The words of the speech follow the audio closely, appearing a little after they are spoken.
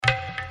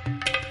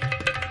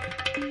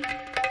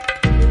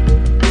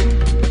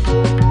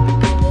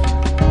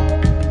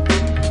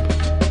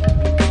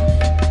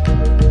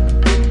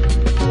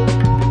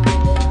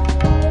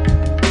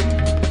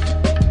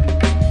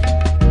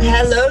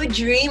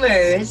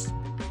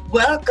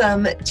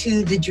Welcome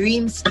to the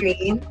Dream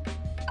Stream.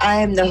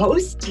 I'm the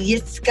host,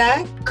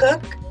 Yiskah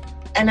Koock,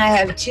 and I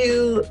have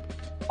two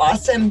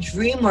awesome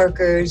dream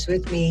workers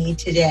with me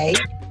today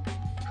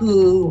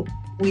who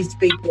we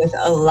speak with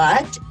a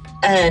lot,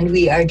 and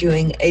we are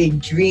doing a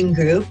dream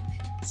group.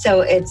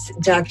 So it's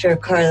Dr.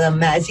 Carla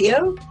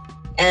Mazzeo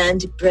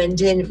and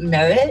Brendan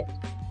Merritt,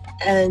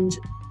 and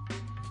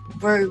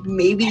we're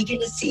maybe going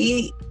to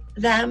see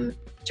them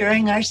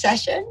during our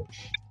session.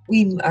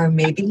 We are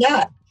maybe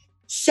not.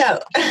 So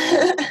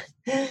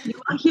you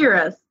will hear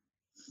us.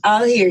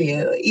 I'll hear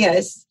you,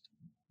 yes.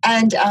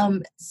 And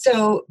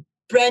so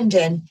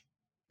Brendan,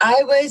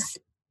 I was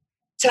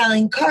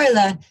telling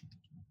Carla,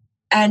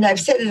 and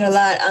I've said it a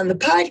lot on the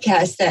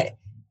podcast, that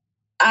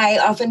I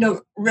often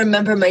don't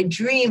remember my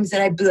dreams,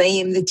 and I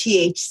blame the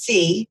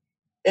THC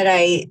that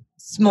I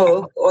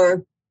smoke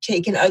or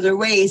take in other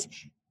ways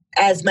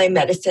as my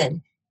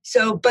medicine.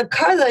 So, but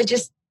Carla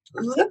just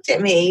looked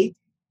at me.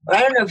 I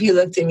don't know if you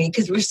looked at me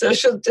because we're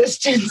social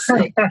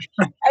distancing.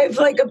 I have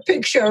like a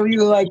picture of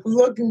you like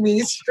looking me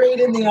straight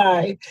in the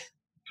eye.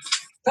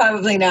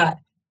 Probably not.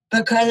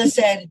 But Carla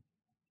said,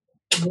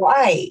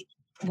 why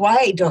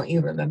don't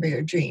you remember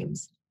your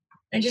dreams?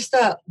 I just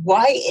thought,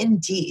 why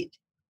indeed?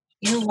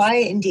 Why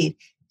indeed?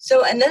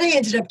 So, and then I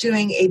ended up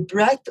doing a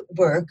breath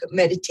work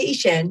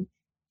meditation.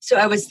 So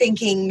I was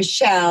thinking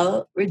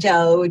Michelle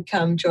Riddell would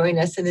come join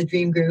us in the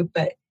dream group,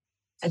 but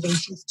I think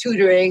she's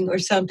tutoring or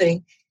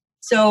something.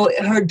 So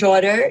her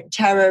daughter,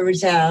 Tara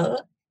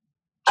Riddell,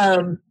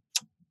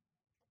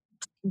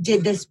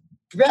 did this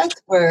breath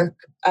work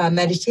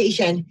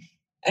meditation,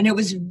 and it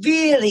was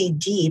really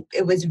deep.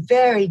 It was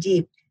very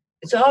deep.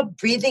 It's all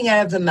breathing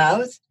out of the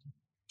mouth.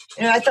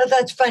 I thought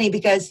that's funny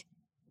because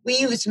we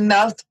use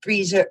mouth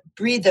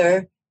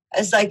breather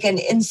as like an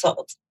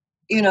insult,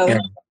 Yeah.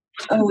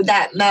 Oh,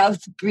 that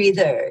mouth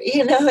breather,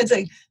 it's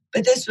like,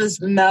 but this was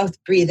mouth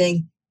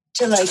breathing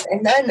to like,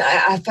 and then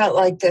I felt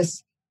like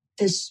this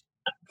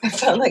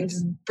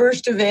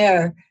burst of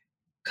air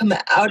come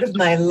out of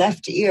my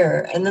left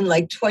ear, and then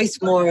like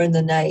twice more in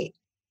the night.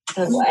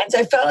 And so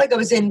I felt like I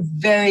was in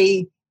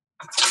very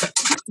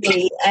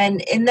deeply,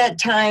 and in that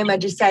time I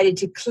decided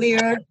to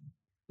clear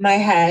my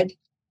head.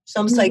 It's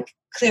almost like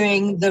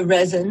clearing the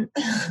resin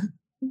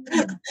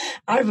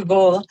out of a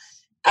bowl.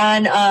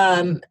 And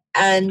I've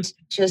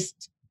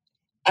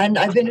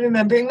been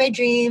remembering my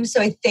dreams. So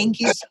I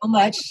thank you so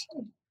much,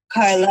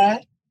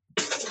 Carla.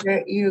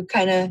 You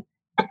kind of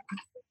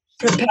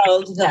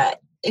propelled that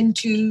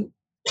into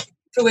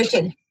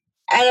fruition.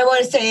 And I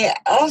want to say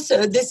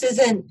also, this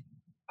isn't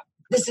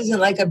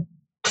like a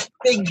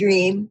big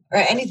dream or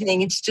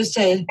anything. It's just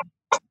what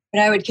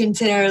I would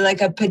consider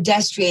like a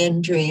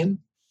pedestrian dream.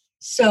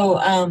 So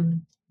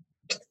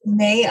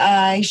may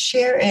I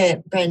share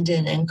it,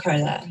 Brendan and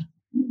Carla?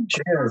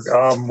 Sure.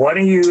 Why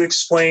don't you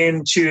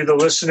explain to the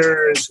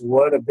listeners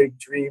what a big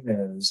dream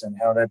is and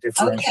how that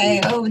differentiates?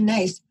 Okay. Oh,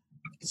 nice.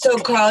 So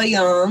Carl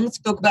Jung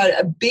spoke about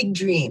a big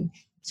dream.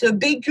 So a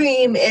big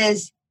dream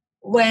is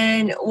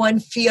when one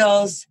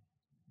feels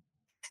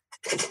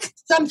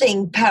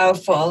something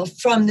powerful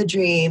from the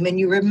dream, and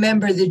you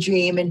remember the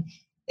dream, and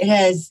it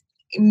has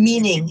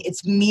meaning.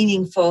 It's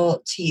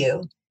meaningful to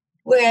you.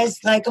 Whereas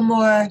like a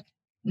more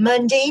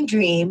mundane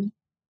dream,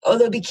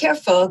 although be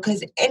careful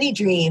because any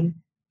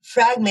dream,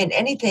 fragment,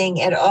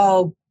 anything at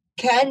all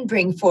can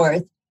bring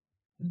forth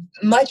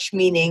much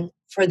meaning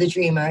for the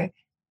dreamer.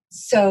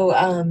 So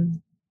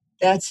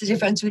that's the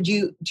difference. Would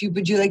you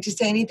like to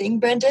say anything,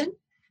 Brendan,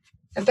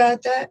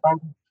 about that?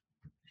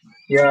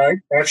 Yeah, I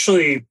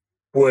actually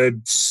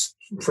would.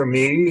 For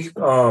me,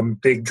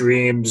 big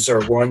dreams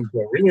are ones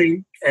that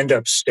really end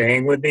up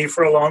staying with me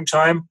for a long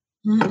time.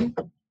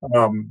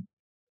 Mm-hmm.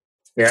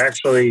 They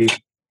actually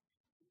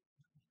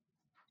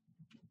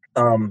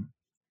tend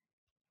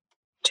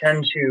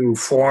to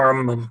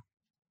form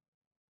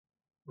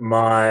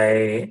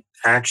my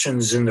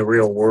actions in the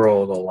real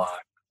world a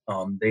lot.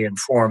 They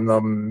inform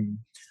them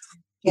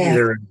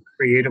either in a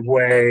creative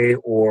way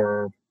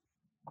or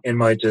in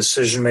my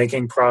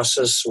decision-making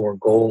process or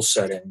goal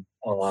setting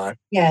a lot.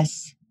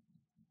 Yes.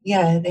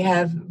 Yeah, they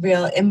have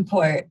real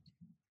import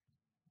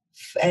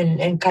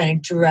and kind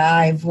of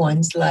drive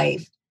one's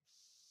life.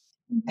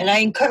 And I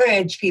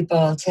encourage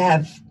people to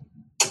have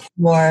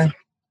more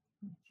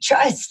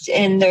trust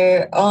in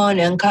their own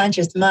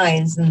unconscious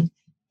minds and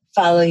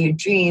follow your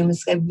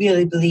dreams. I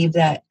really believe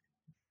that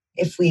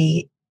if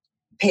we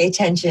pay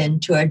attention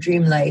to our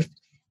dream life,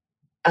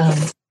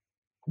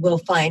 we'll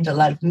find a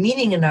lot of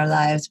meaning in our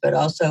lives, but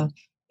also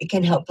it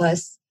can help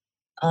us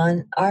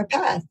on our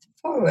path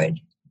forward.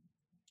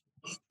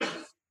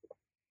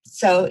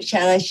 So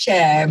shall I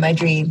share my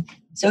dream?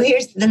 So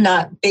here's the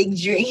not big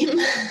dream.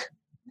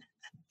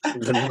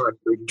 The not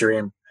big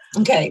dream.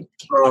 Okay.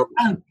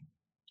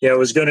 Yeah, I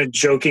was going to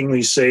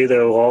jokingly say,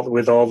 though,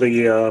 with all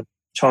the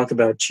talk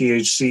about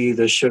THC,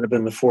 this should have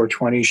been the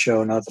 420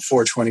 show, not the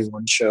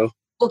 421 show.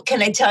 Well,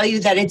 can I tell you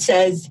that it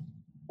says,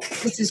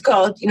 this is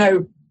called, I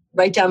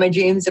write down my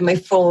dreams in my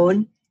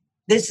phone.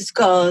 This is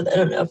called, I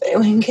don't know if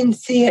anyone can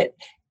see it.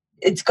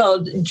 It's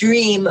called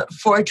Dream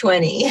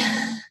 420.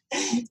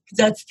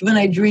 That's when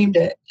I dreamed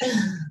it.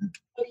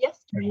 Oh,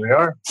 yesterday. Here we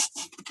are.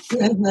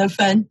 Isn't that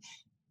fun?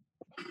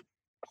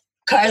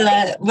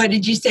 Carla, what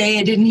did you say?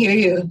 I didn't hear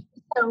you.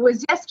 So it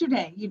was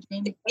yesterday you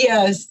dreamed.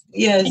 Yes.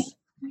 You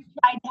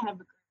tried to have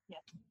a group.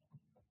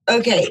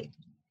 Okay.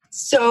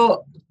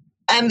 So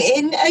I'm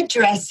in a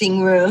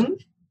dressing room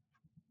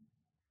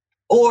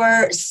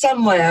or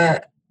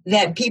somewhere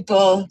that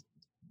people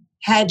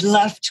had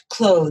left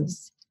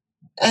clothes.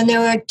 And there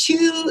were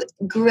 2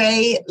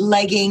 gray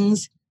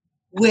leggings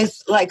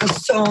with like a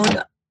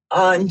sewn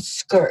on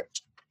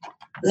skirt.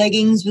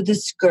 Leggings with a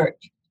skirt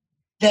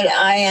that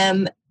I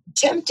am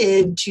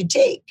tempted to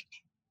take.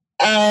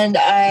 And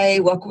I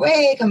walk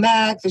away, come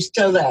back, they're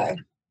still there.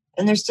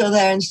 And they're still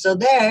there and still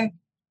there.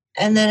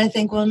 And then I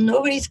think, well,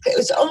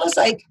 it's almost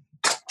like,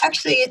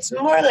 actually, it's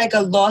more like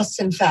a lost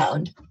and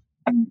found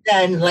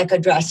than like a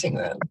dressing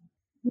room.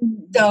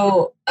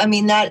 So, I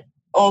mean, that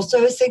also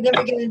is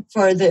significant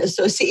for the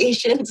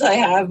associations I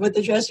have with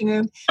the dressing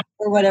room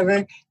or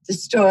whatever, the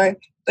store.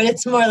 But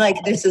it's more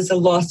like this is a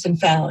lost and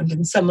found,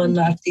 and someone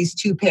left these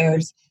 2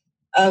 pairs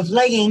of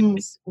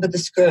leggings with the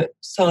skirt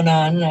sewn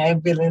on, and I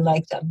really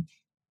like them.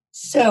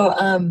 So,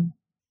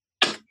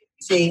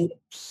 see,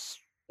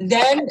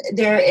 then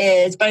there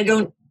is, but I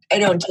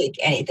don't take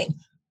anything.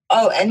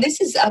 Oh, and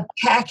this is a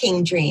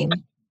packing dream.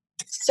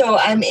 So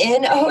I'm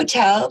in a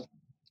hotel,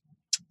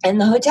 and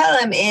the hotel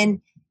I'm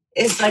in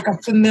is like a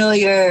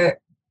familiar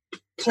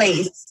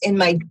place in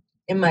my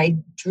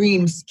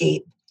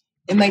dreamscape.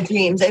 In my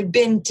dreams, I've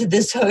been to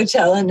this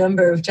hotel a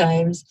number of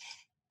times,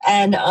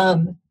 and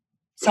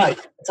so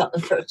it's on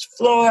the first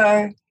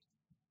floor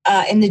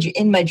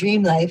in my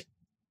dream life.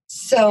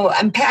 So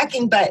I'm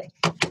packing, but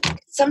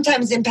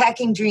sometimes in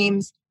packing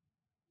dreams,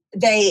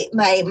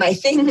 my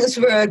things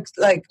were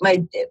like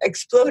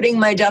exploding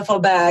my duffel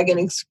bag and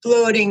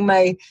exploding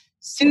my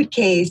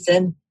suitcase,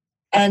 and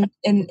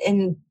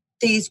in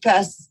these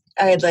past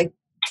I had like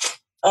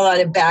a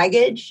lot of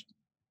baggage,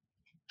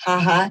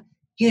 pun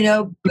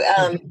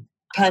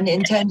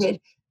intended.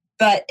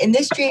 But in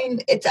this dream,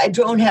 I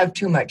don't have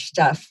too much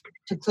stuff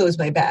to close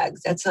my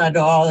bags. That's not at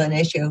all an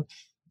issue.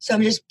 So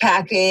I'm just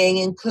packing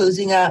and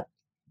closing up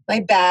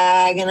my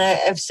bag, and I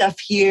have stuff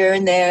here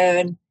and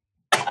there.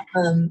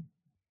 And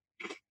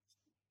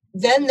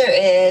then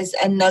there is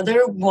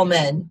another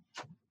woman,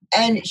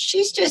 and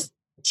she's just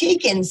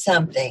taken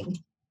something.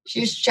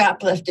 She's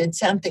shoplifted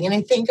something. And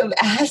I think of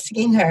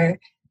asking her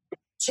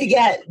to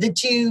get the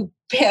 2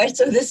 pairs.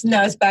 So this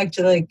now is back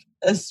to like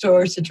a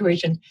store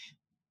situation.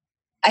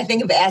 I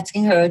think of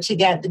asking her to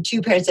get the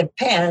 2 pairs of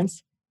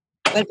pants,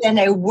 but then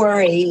I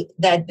worry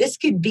that this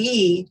could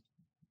be,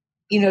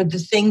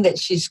 the thing that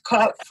she's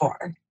caught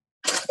for.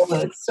 So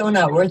it's so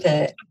not worth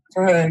it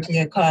for her to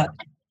get caught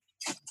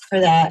for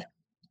that.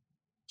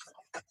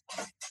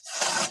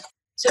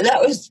 So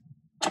that was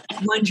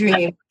one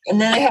dream.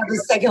 And then I have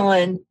the second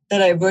one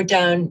that I wrote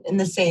down in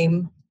the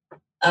same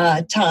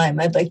time.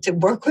 I'd like to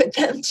work with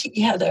them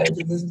together.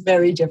 This is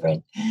very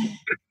different.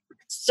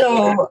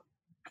 So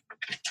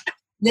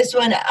this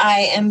one,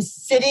 I am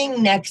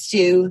sitting next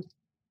to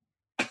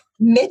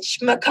Mitch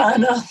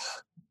McConnell.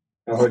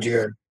 Oh,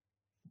 dear.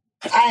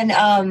 And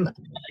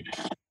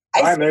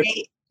I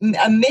say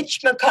a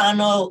Mitch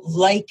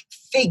McConnell-like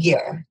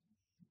figure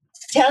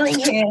telling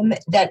him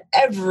that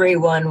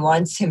everyone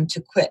wants him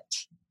to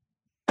quit.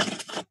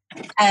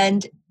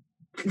 And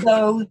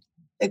though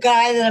the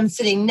guy that I'm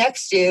sitting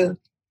next to,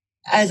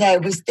 as I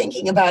was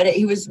thinking about it,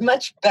 he was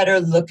much better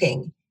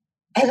looking.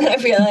 And then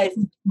I realized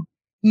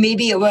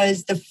maybe it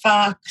was the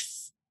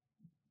Fox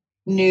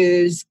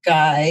News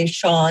guy,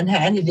 Sean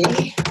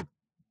Hannity.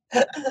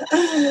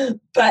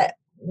 But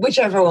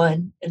whichever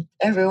one, if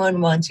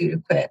everyone wants you to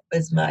quit,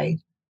 was my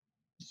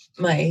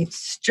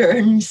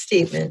stern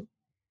statement.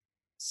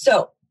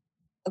 So,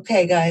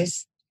 okay,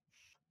 guys,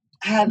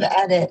 have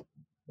at it.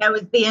 That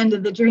was the end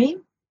of the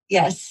dream?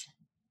 Yes.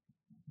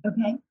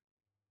 Okay.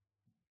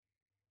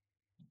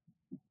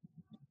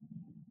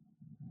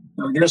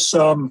 I guess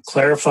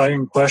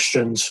clarifying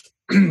questions.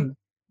 You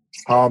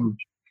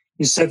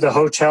said the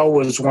hotel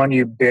was one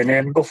you've been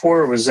in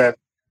before. Was that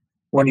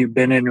one you've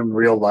been in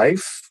real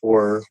life,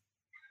 or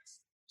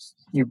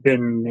you've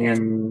been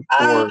in,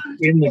 or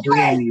in the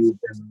dream you've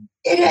been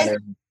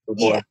in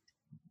before? Yeah,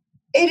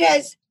 it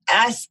has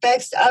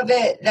aspects of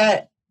it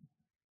that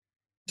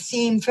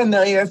seem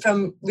familiar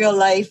from real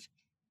life.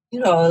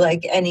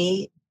 Like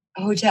any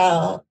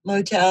hotel,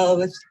 motel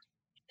with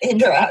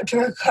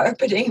indoor-outdoor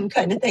carpeting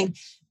kind of thing.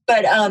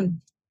 But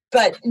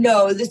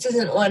no, this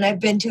isn't one I've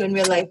been to in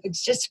real life.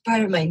 It's just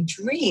part of my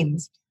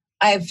dreams.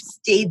 I've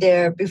stayed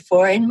there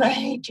before in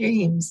my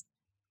dreams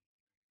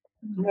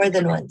more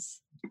than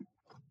once.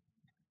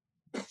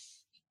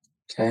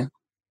 Okay.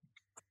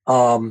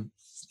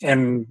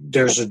 And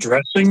there's a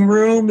dressing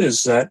room.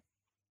 Is that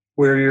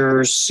where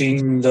you're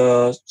seeing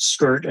the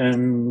skirt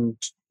and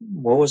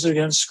what was it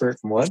again? Skirt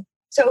and what?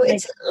 So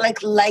it's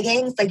like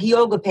leggings, like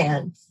yoga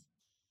pants.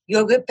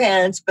 Yoga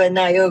pants, but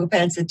not yoga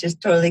pants that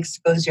just totally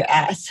expose your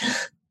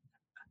ass.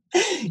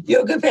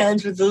 Yoga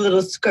pants with a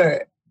little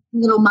skirt.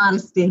 Little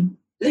modesty.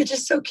 they're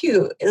just so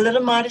cute, a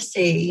little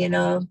modesty, and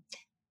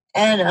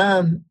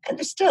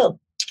they're still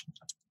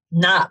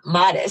not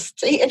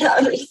modest,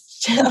 they're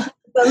still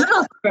A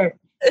little skirt.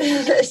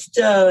 they're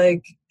still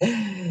like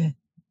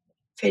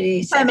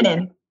pretty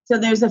Feminine. So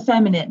there's a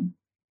feminine.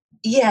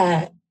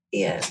 Yeah.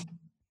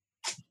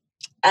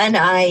 And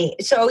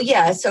so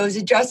it was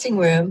a dressing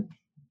room,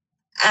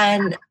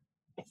 and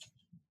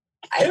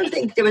I don't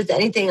think there was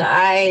anything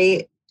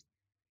I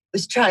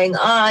was trying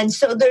on.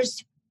 So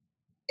there's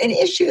an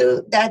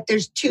issue that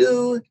there's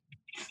two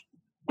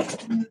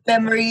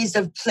memories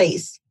of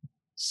place.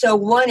 So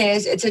one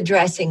is it's a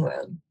dressing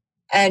room,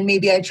 and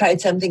maybe I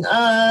tried something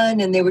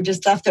on and they were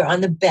just left there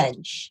on the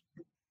bench.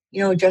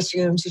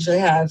 Dressing rooms usually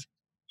have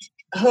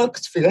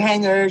hooks for your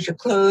hangers, your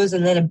clothes,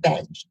 and then a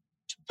bench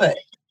to put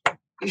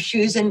your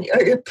shoes or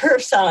your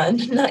purse on,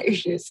 not your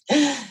shoes.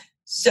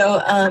 So,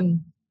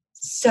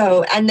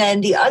 and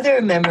then the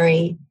other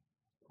memory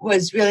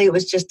was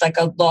just like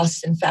a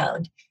lost and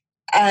found.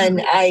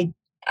 And I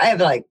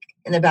have like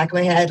in the back of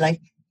my head,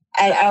 like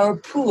at our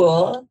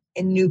pool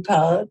in New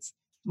Paltz,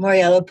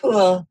 Moriello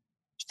Pool,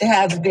 they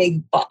have a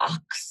big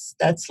box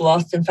that's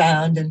lost and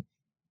found. And,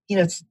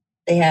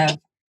 they have,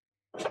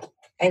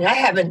 and I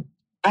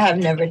have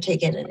never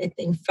taken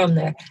anything from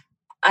there.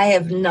 I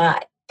have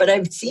not, but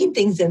I've seen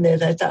things in there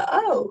that I thought,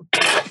 oh,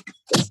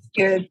 this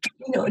here,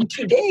 in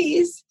 2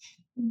 days.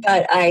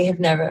 But I have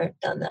never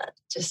done that,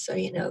 just so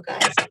you know,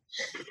 guys.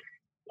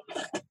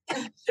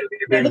 Have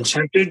you been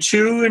tempted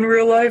to in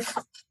real life?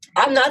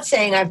 I'm not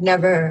saying I've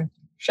never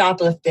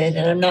shoplifted,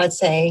 and I'm not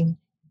saying,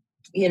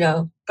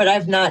 but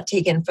I've not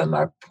taken from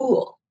our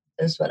pool,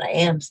 is what I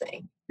am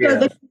saying.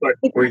 Yeah, but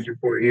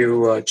were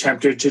you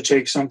tempted to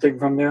take something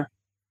from there?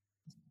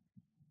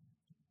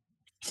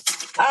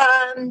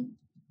 I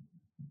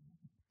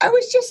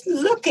was just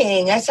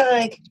looking. I saw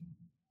I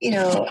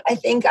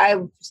think I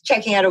was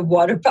checking out a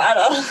water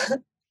bottle.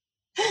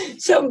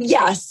 So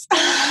yes,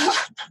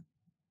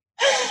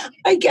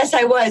 I guess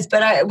I was,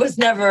 but it was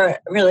never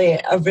really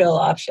a real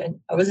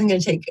option. I wasn't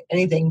going to take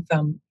anything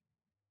from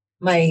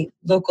my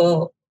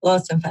local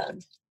lost and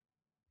found.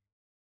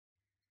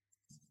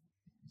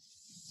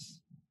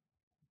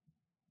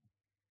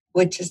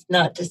 Which is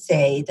not to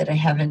say that I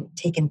haven't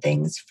taken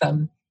things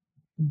from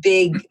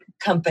big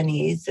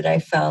companies that I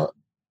felt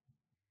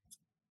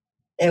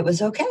it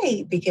was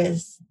okay,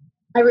 because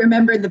I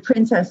remember the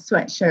princess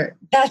sweatshirt.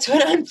 That's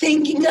what I'm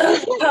thinking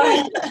of.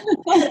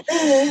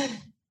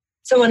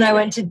 So when I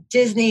went to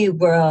Disney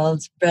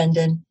World,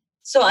 Brendan,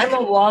 so I'm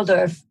a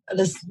Waldorf,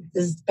 this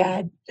is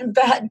bad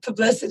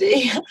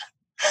publicity.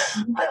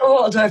 I'm a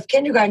Waldorf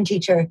kindergarten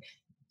teacher.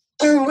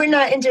 We're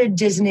not into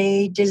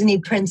Disney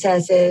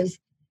princesses.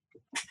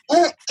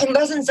 It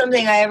wasn't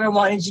something I ever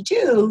wanted to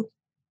do.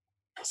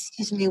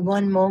 Excuse me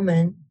one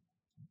moment.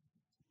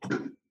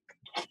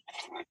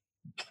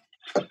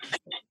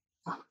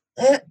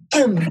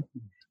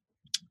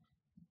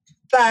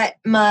 But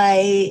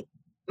my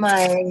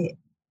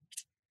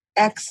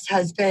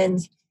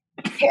ex-husband's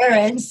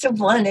parents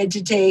wanted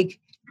to take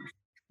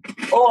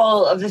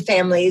all of the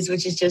families,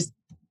 which is just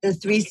the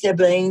 3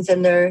 siblings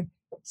and their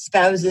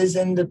spouses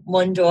and the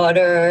one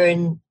daughter,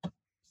 and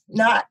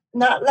not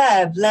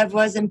Lev. Lev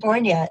wasn't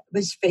born yet. It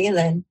was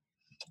Phelan.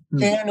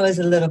 Phelan was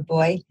a little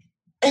boy.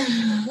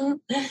 And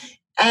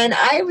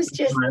I was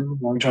just... A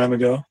long time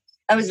ago.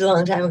 I was a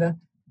long time ago.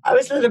 I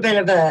was a little bit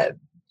of a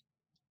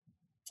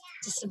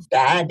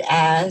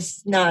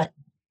badass, not...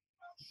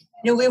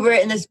 we were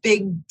in this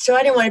big... So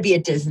I didn't want to be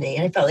at Disney.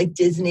 And I felt like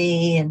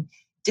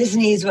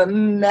Disney's what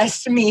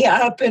messed me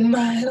up in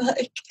my,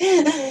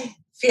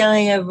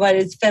 feeling of what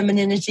is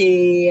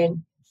femininity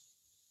and,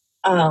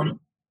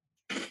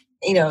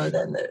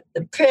 then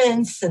the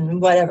prince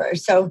and whatever.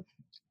 So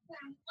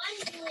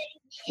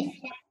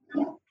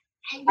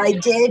I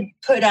did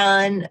put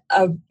on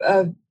a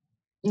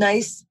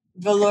nice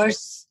velour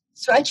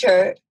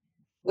sweatshirt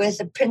with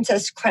a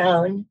princess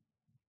crown.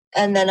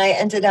 And then I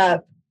ended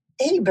up,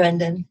 hey,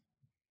 Brendan.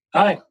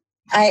 Hi.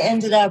 I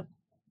ended up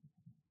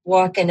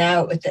walking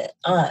out with it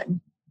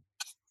on.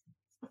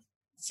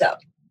 So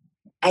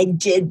I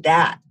did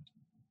that.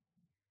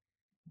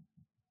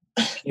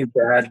 You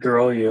bad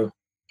girl, you.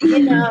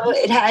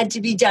 It had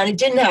to be done. It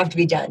didn't have to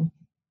be done.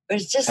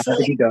 But it's just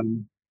like,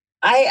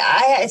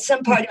 I had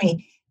some part of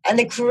me. And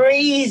the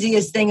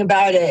craziest thing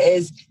about it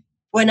is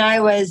when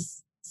there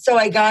was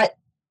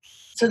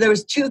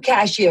 2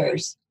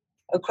 cashiers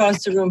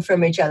across the room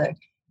from each other.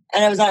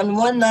 And I was on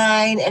one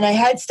line and I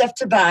had stuff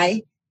to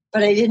buy,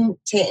 but I didn't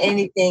say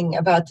anything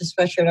about the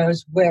sweatshirt I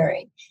was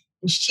wearing.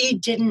 And she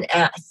didn't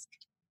ask.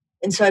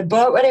 And so I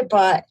bought what I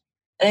bought,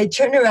 and I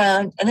turned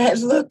around and I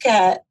look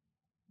at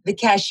the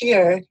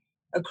cashier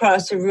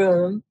across the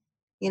room,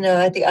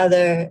 at the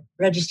other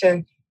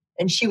register.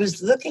 And she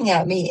was looking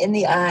at me in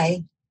the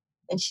eye,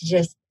 and she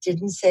just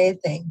didn't say a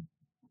thing.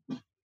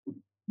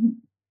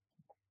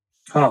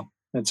 Oh,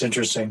 that's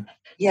interesting.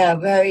 Yeah,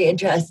 very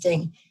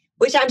interesting.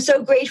 Which I'm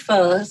so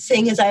grateful,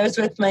 seeing as I was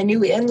with my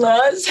new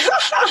in-laws.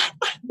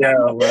 Yeah,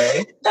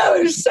 right. That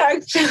would have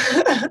sucked.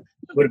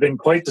 would have been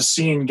quite the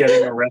scene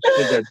getting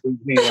arrested at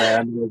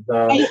Disneyland with.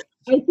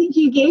 I think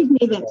you gave me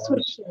that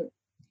sweatshirt.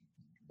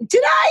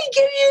 Did I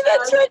give you that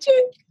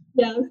sweatshirt?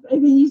 Yes, I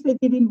think you said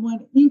you didn't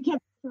want it. You kept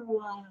it for a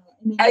while.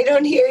 And then I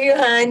don't hear you,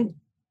 hon.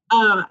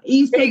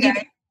 You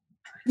said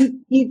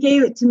you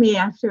gave it to me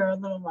after a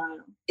little while.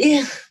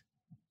 Yeah.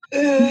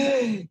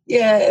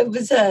 Yeah, it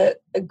was a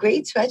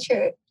great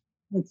sweatshirt.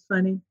 That's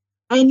funny.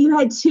 And you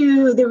had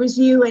two, there was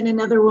you and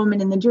another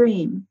woman in the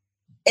dream.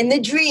 In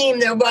the dream,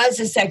 there was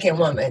a second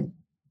woman.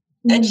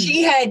 And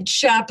she had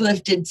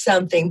shoplifted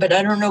something, but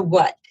I don't know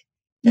what.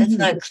 That's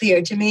not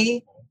clear to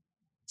me.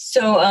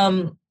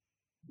 So,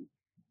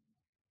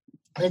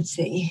 let's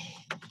see.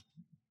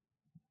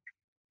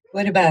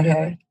 What about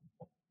her?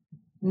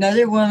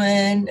 Another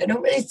woman. I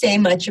don't really say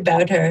much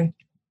about her.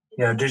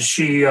 Yeah, did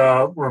she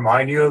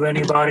remind you of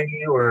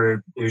anybody,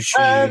 or is she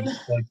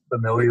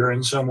familiar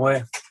in some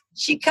way?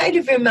 She kind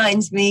of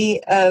reminds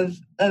me of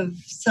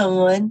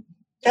someone.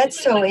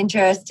 That's so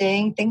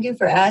interesting. Thank you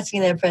for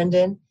asking that,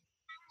 Brendan.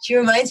 She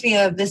reminds me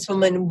of this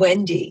woman,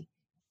 Wendy.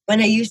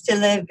 When I used to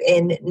live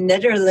in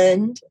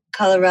Netherland,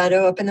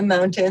 Colorado, up in the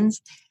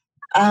mountains,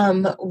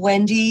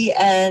 Wendy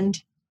and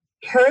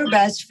her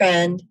best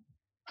friend,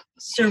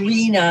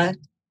 Serena,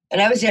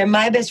 and I was there.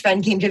 My best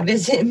friend came to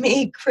visit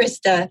me,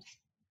 Krista,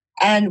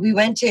 and we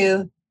went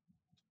to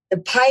the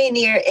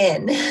Pioneer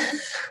Inn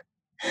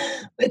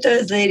with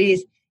those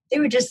ladies. They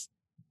were just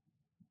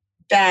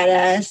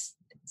badass.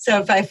 So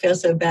if I feel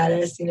so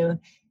badass,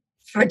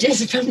 from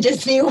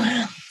Disney World.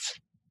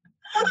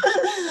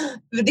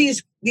 But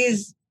these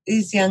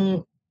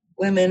young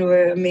women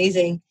were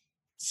amazing.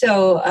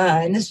 So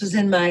and this was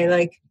in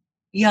my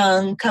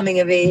young coming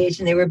of age,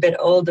 and they were a bit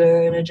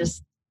older, and I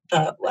just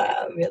thought,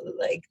 wow, I really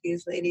like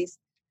these ladies.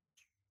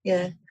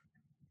 Yeah.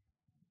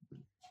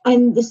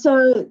 And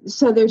so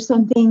there's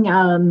something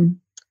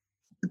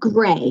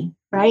gray,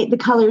 right? The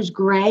color's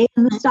gray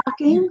in the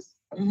stockings.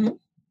 Mm-hmm.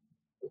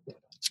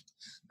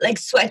 Like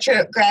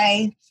sweatshirt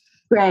gray.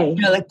 Gray.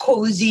 Like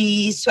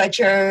cozy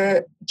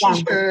sweatshirt,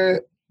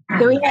 t-shirt.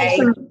 So we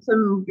have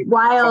some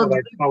wild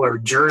color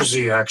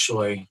jersey,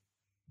 actually.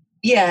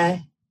 Yeah.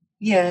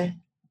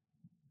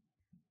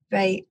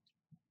 Right.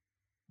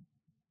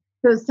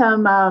 So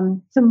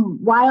some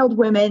wild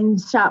women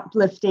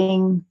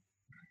shoplifting.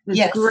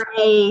 Yes.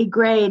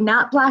 Gray,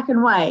 not black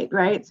and white,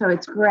 right? So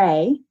it's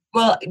gray.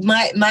 Well,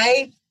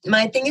 my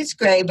thing is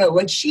gray, but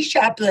what she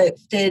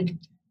shoplifted,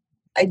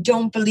 I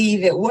don't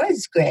believe it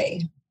was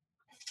gray.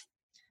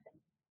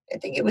 I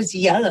think it was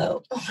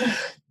yellow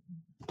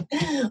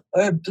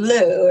or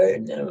blue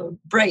or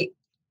bright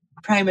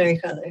primary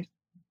color.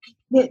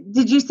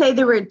 Did you say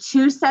there were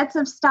two sets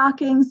of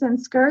stockings and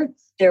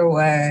skirts? There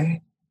were.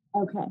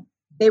 Okay.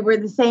 They were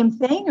the same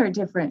thing or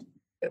different?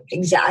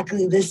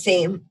 Exactly the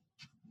same.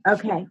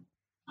 Okay.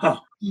 Huh.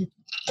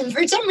 And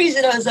for some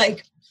reason, I was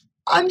like,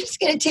 I'm just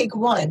going to take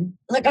one.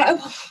 Like, I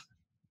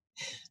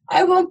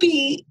won't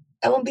be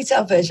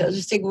selfish. I'll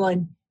just take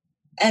one.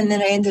 And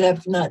then I ended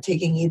up not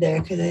taking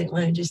either because I didn't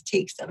want to just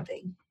take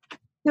something.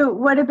 So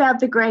what about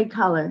the gray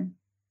color?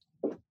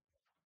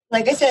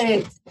 Like I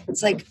said,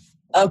 it's like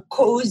a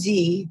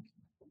cozy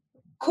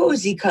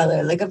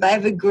color. Like if I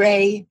have a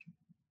gray,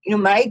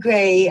 my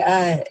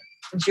gray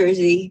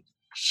jersey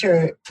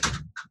shirt,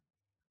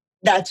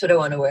 that's what I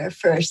want to wear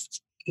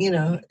first.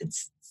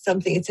 It's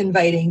something, it's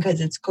inviting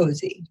because it's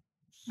cozy.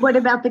 What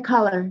about the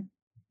color?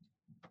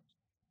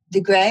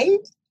 The gray?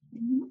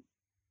 Mm-hmm.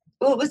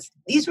 Well,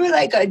 these were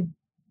like a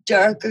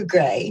darker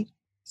gray.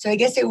 So I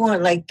guess they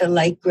weren't like the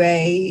light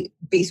gray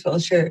baseball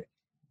shirt,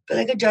 but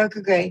like a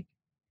darker gray.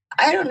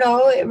 I don't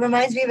know. It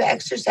reminds me of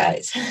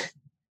exercise.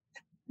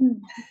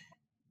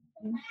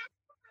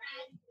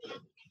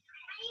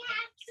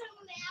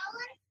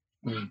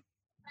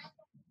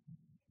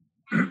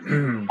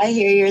 I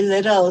hear your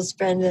littles,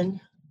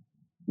 Brendan.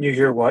 You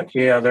hear what?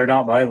 Yeah, they're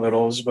not my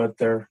littles, but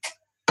they're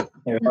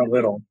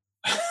little.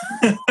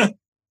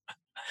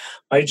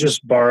 I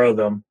just borrow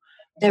them.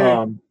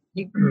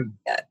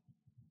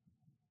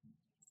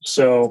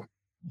 So,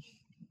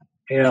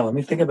 let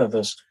me think about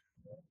this.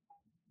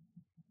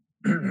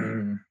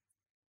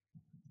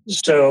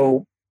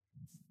 So,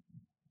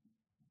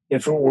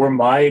 if it were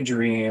my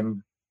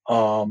dream,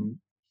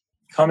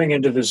 coming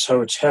into this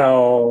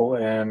hotel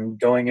and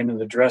going into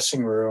the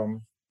dressing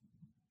room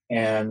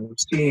and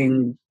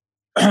seeing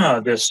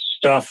this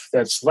stuff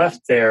that's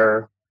left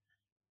there,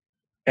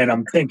 and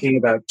I'm thinking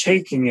about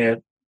taking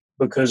it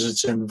because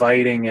it's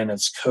inviting and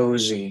it's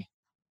cozy.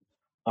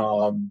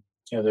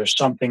 There's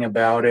something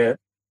about it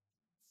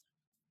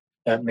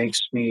that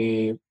makes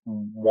me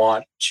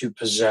want to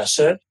possess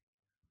it,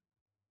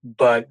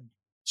 but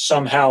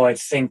somehow I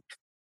think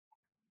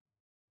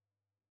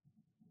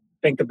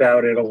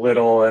about it a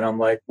little, and I'm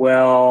like,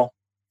 well,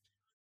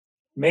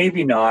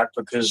 maybe not,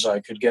 because I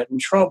could get in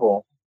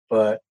trouble.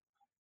 But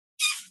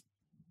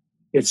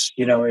it's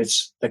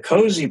the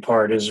cozy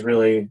part is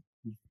really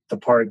the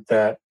part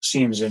that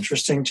seems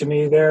interesting to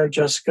me there,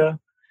 Jessica.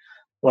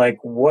 Like,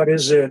 what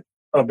is it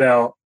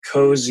about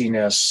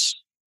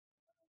coziness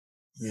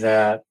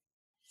that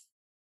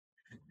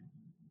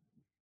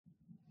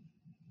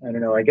I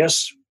don't know, I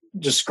guess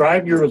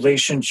describe your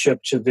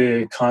relationship to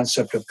the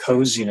concept of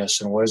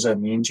coziness and what does that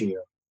mean to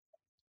you?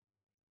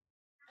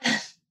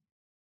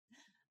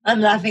 I'm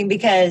laughing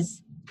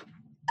because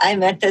I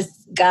met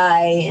this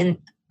guy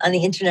on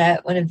the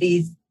internet, one of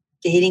these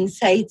dating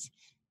sites,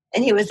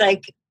 and he was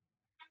like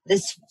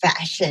this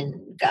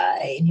fashion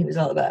guy, and he was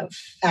all about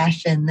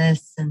fashion,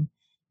 this, and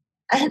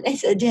I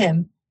said to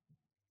him,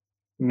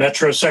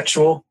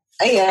 Metrosexual?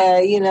 yeah,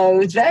 it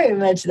was very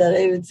much that,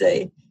 I would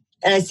say.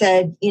 And I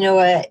said, you know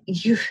what,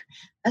 I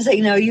was like,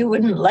 no, you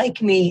wouldn't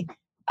like me.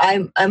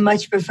 I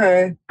much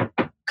prefer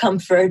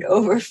comfort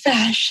over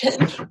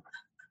fashion.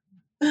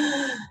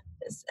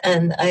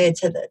 And I had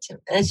said that to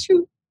him. And it's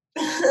true.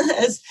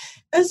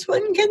 as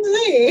one can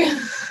see.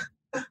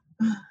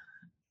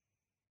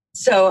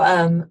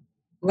 So,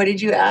 what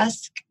did you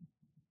ask?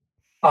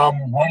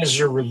 What is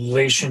your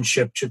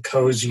relationship to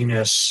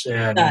coziness?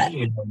 And,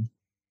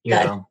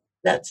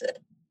 that's it.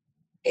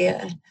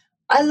 Yeah.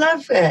 I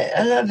love it.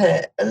 I love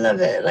it. I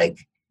love it. Like,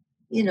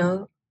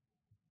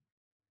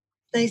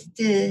 nice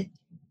to,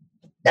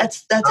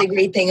 that's a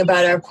great thing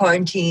about our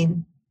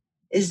quarantine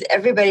is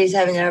everybody's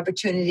having an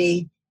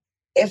opportunity.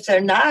 If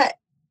they're not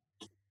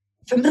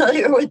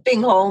familiar with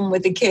being home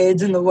with the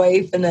kids and the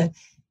wife and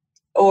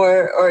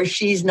or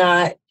she's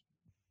not,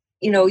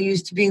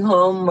 used to being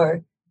home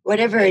or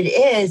whatever it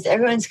is,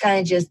 everyone's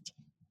kind of just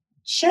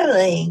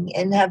chilling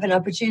and have an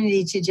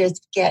opportunity to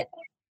just get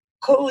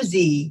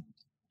cozy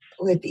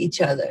with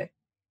each other.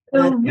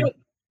 So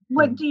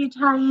what do you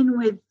tie in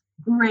with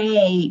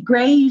gray?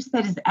 Gray, you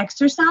said, is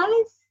exercise?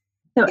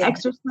 So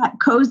exercise,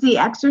 cozy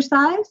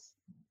exercise?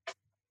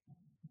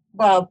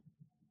 Well,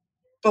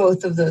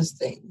 both of those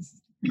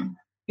things.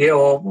 Yeah,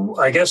 well,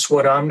 I guess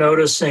what I'm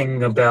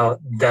noticing about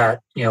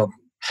that,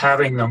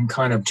 having them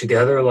kind of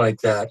together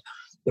like that,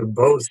 they're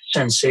both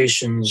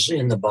sensations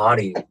in the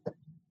body.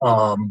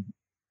 When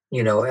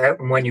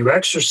you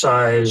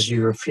exercise,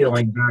 you're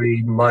feeling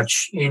very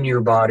much in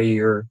your body.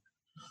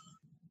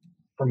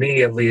 For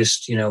me at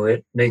least,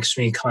 it makes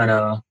me kind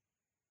of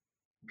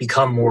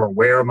become more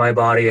aware of my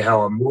body,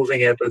 how I'm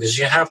moving it, because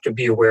you have to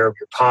be aware of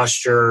your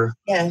posture,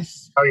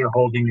 yes, how you're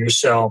holding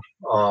yourself.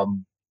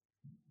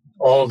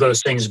 All of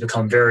those things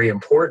become very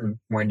important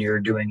when you're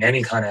doing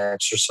any kind of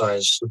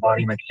exercise. The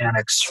body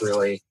mechanics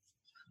really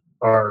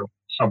are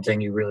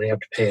something you really have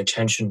to pay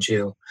attention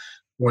to.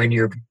 When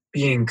you're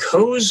being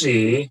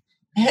cozy,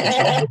 it's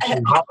almost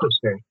the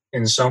opposite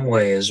in some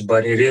ways,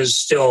 but it is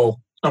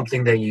still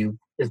something that you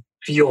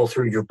feel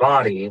through your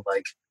body,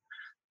 like,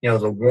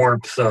 the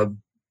warmth of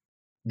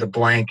the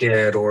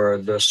blanket or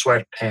the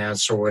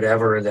sweatpants or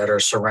whatever that are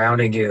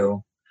surrounding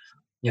you,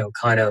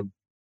 kind of,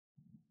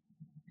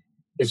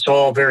 it's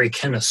all very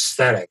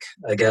kinesthetic,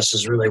 I guess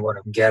is really what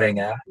I'm getting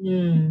at.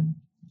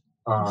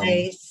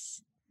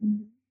 Nice.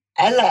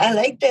 I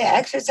like the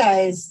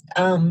exercise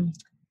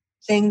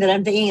thing that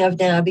I'm thinking of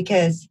now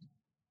because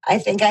I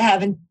think I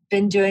haven't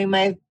been doing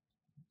my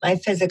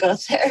physical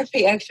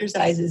therapy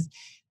exercises.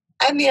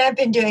 I mean, I've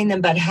been doing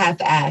them but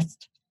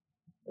half-assed.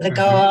 Like,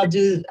 I'll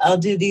do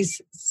these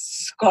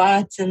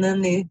squats and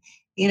then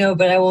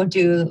but I won't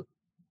do.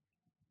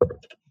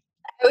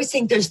 I always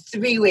think there's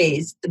 3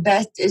 ways. The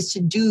best is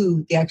to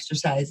do the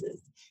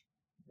exercises.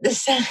 The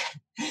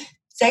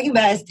second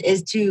best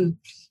is to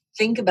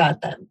think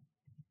about them.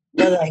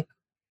 Like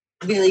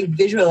really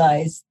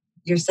visualize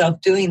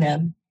yourself doing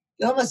them.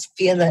 You almost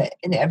feel it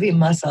in every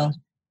muscle.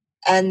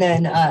 And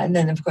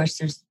then of course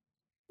there's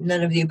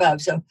none of the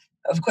above. So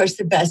of course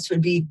the best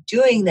would be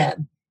doing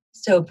them.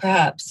 So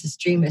perhaps the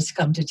stream has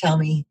come to tell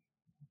me,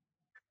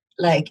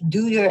 like,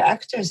 do your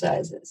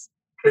exercises.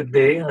 Could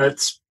be.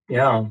 That's,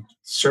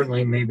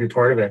 certainly maybe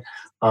part of it.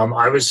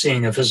 I was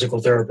seeing a physical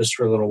therapist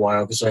for a little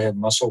while because I had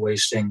muscle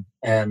wasting.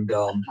 And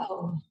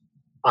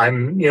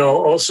I'm,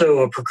 also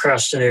a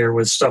procrastinator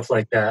with stuff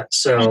like that.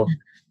 So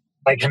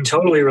I can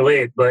totally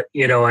relate. But,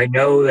 I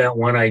know that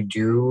when I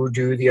do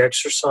the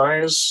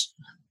exercise,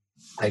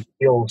 I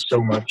feel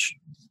so much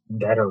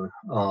better.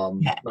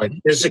 Like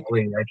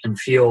physically, I can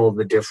feel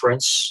the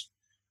difference,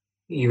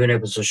 even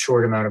if it's a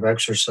short amount of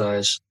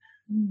exercise.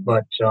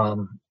 But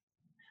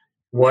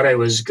what I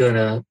was going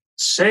to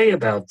say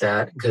about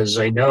that, because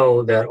I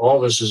know that all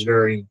this is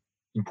very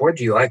important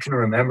to you. I can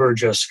remember,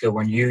 Jessica,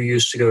 when you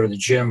used to go to the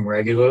gym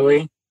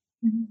regularly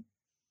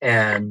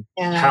and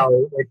how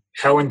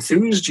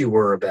enthused you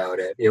were about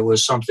it. It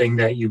was something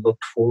that you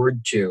looked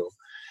forward to.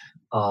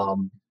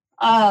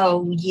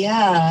 Oh,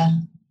 yeah.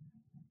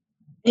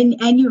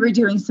 And you were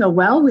doing so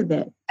well with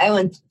it. I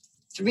went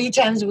 3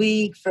 times a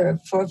week for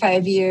 4 or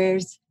 5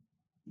 years,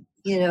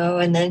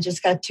 and then it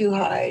just got too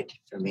hard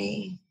for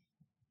me.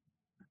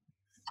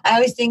 I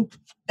always think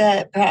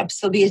that perhaps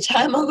there'll be a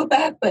time I'll go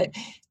back, but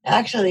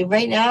actually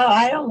right now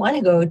I don't want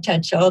to go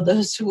touch all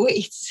those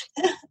weights.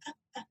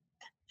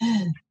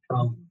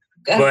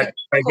 But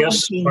I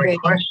guess my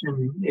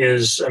question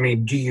is, I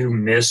mean, do you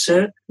miss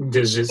it?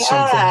 Does it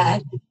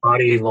something the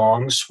body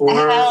longs for?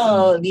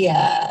 Hell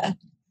yeah.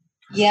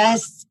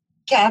 Yes,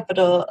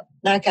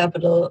 not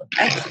capital,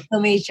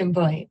 exclamation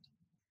point.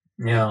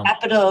 Yeah.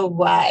 Capital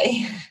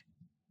Y.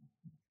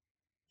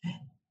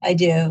 I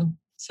do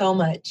so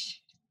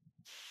much.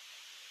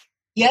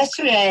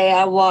 Yesterday,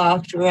 I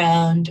walked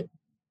around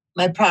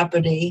my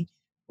property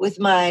with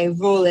my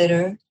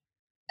rollator,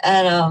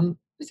 and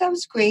that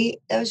was great.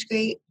 That was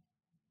great.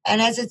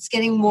 And as it's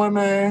getting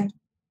warmer,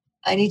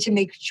 I need to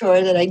make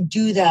sure that I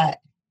do that.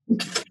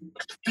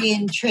 Be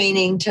in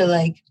training to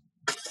like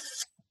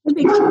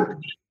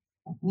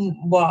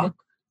walk.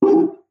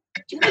 Oh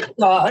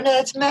no,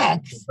 that's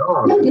Max.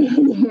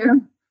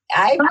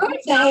 I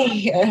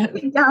hear.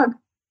 Dog.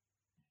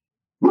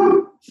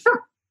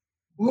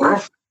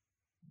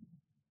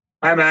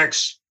 Hi,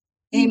 Max.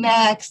 Hey,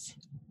 Max.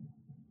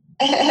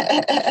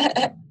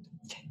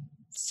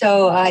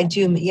 So I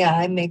do. Yeah,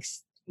 I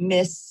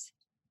miss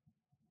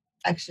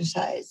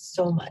exercise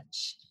so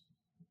much.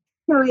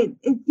 So it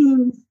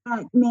seems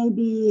that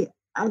maybe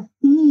a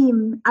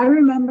theme. I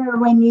remember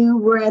when you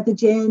were at the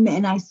gym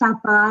and I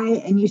stopped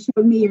by and you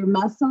showed me your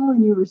muscle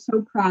and you were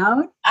so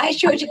proud. I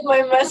showed you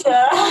my muscle.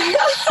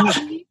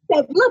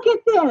 Said, look at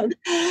this.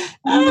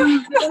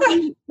 I'm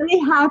really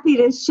happy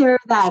to share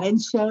that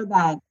and show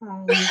that.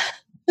 And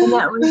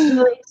that was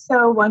really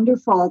so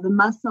wonderful. The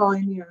muscle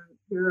in your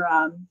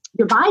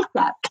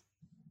bicep.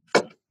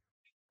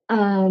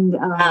 And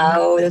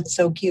oh, that's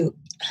so cute.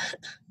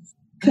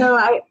 So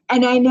I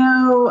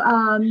know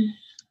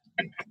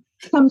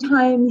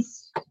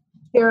sometimes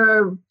there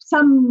are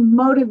some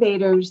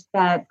motivators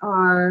that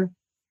are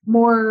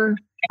more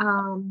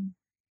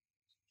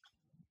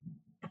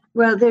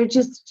they're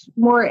just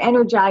more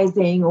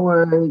energizing,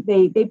 or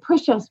they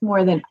push us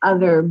more than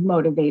other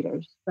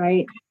motivators,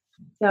 right?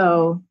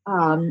 So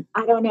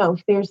I don't know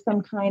if there's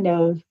some kind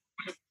of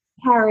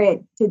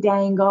carrot to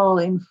dangle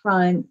in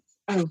front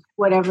of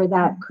whatever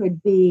that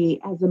could be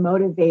as a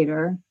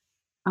motivator.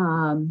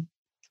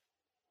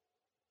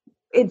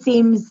 It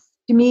seems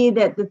to me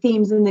that the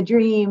themes in the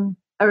dream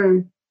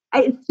are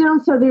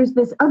still, so there's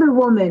this other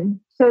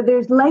woman. So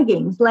there's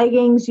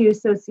leggings you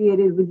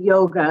associated with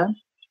yoga,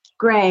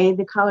 gray,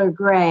 the color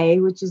gray,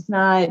 which is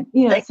not,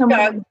 like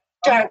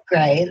dark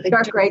gray. Like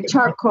dark gray,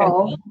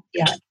 charcoal.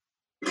 Yeah.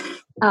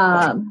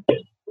 And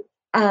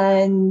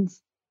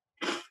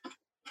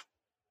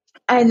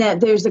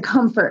that there's a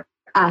comfort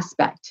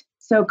aspect.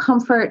 So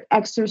comfort,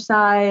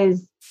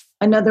 exercise,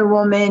 another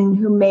woman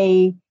who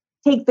may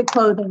take the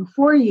clothing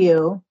for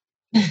you,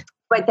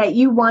 but that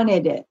you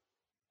wanted it.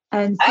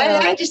 And so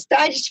I just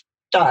thought it's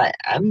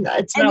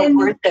not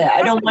worth it.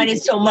 I don't want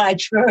it so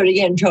much for her to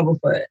get in trouble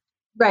for it.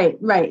 Right.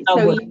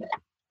 So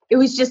it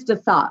was just a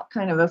thought,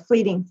 kind of a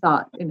fleeting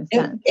thought in a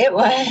sense. It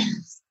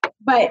was.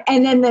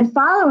 And then the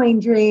following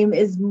dream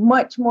is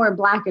much more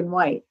black and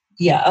white.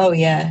 Yeah. Oh,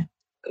 yeah.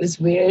 It was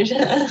weird.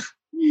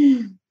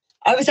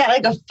 I was at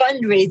like a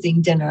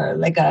fundraising dinner,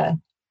 like a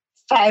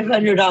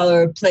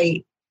 $500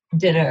 plate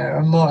dinner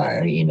or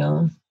more,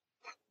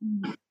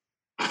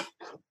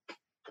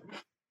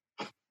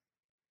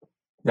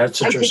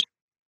 That's interesting.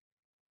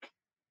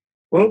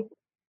 Well,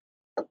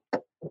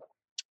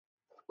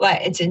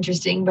 what? It's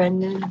interesting,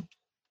 Brendan.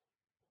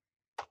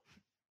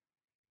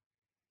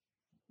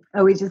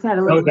 Oh, we just had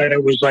a little. Oh, that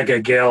it was like a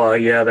gala.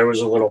 Yeah, there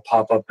was a little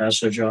pop-up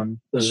message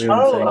on the Zoom thing.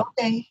 Oh,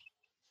 okay.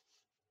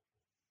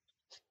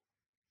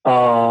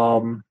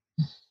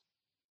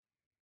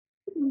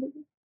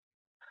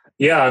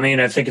 Yeah, I mean,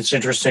 I think it's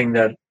interesting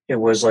that it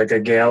was like a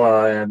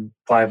gala and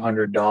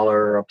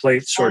 $500 a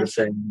plate sort of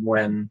thing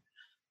when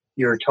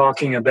you're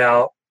talking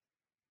about,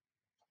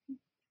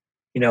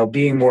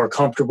 being more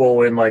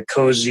comfortable in like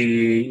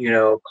cozy,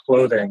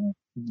 clothing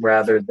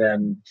rather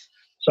than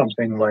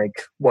something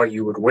like what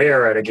you would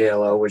wear at a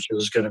gala, which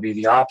is going to be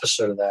the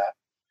opposite of that.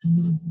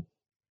 Mm-hmm.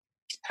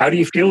 How do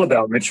you feel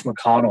about Mitch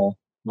McConnell?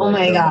 Oh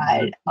my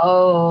God.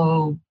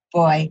 Oh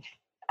boy.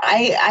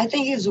 I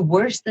think he's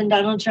worse than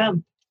Donald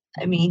Trump.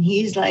 I mean,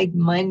 he's like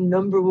my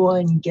number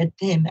one, get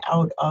him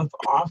out of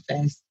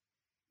office.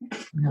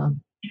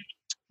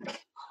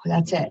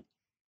 That's it.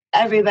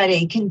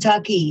 Everybody,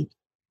 Kentucky,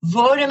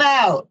 vote him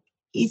out.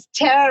 He's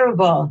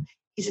terrible.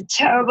 He's a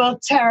terrible,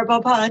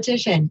 terrible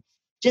politician.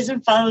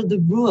 Doesn't follow the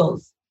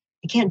rules.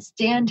 I can't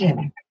stand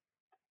him.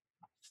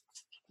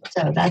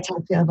 So that's how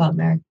I feel about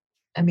Merritt.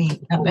 I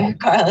mean, not Merrick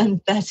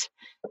Garland. That's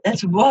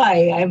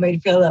why I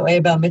might feel that way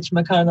about Mitch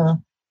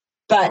McConnell.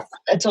 But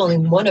that's only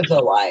one of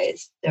the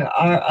whys. There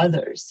are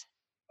others.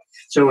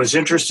 So it's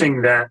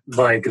interesting that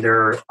like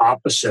they're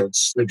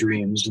opposites, the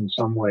dreams in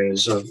some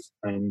ways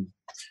in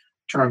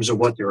terms of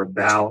what they're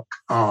about.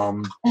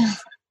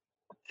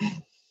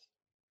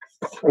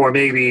 Or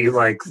maybe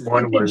like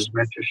one was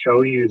meant to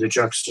show you the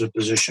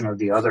juxtaposition of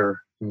the other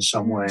in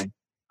some way.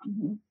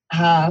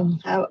 Yeah,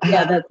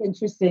 that's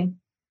interesting.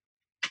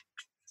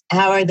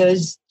 How are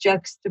those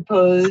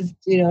juxtaposed?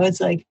 It's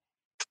like,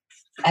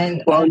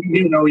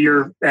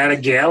 you're at a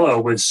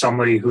gala with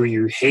somebody who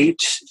you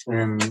hate,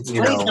 and he's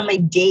not my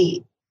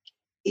date.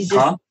 He's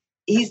not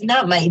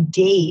my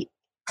date.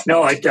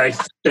 No, I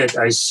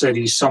said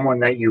he's someone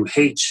that you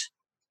hate.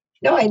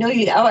 No, I know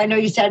you. Oh, I know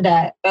you said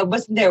that. I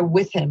wasn't there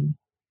with him.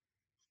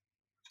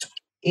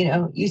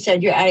 You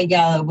said you're at a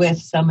gala with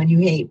someone you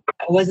hate.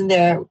 I wasn't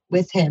there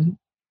with him.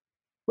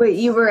 Wait,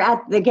 you were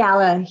at the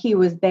gala. He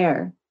was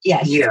there.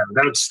 Yes. Yeah,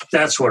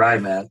 that's what I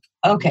meant.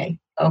 Okay.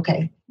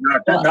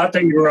 Not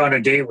that you were on a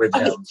date with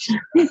him.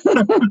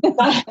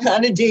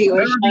 Not a date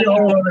with Maybe a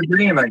whole other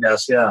dream, I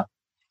guess. Yeah.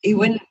 He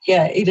wouldn't.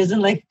 Yeah, he doesn't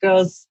like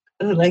girls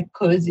who like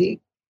cozy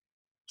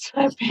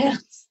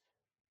sweatpants.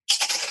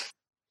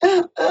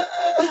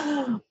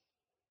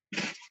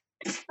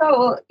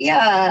 So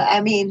yeah,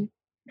 I mean.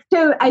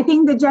 So I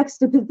think the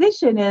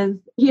juxtaposition is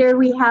here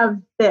we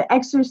have the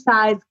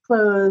exercise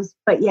clothes,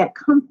 but yet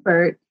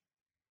comfort,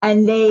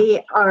 and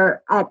they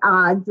are at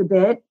odds a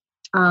bit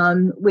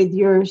with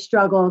your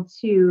struggle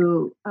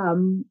to,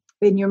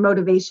 in your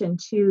motivation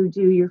to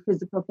do your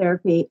physical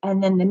therapy.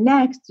 And then the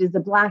next is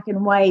a black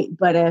and white,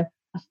 but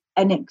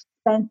an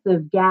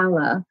expensive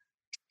gala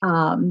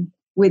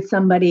with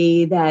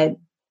somebody that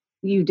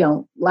you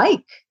don't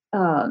like.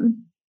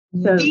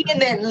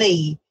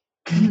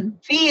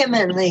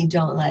 Vehemently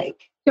don't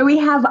like. So we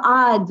have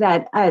odds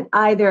at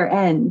either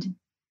end.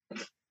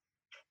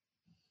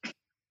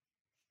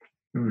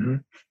 Mm-hmm.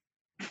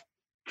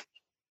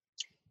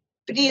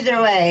 But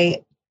either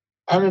way,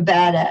 I'm a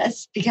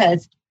badass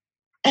because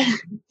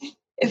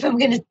if I'm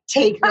going to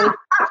take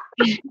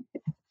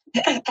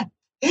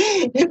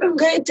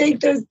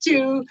those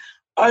 2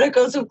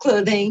 articles of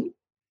clothing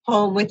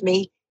home with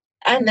me,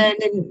 and then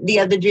in the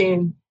other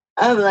dream,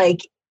 I'm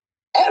like,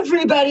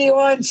 everybody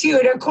wants you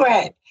to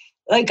quit.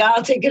 Like,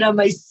 I'll take it on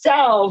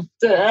myself.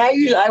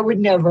 I would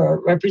never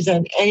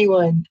represent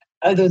anyone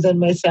other than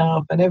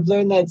myself. And I've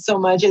learned that so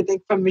much, I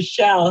think, from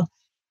Michelle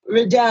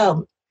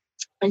Riddell.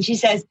 And she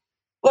says,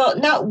 well,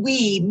 not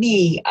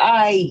me.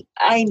 I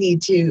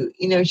need to,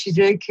 she's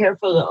very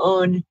careful to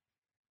own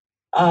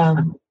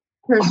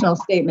personal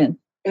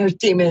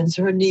statements,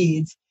 her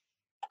needs.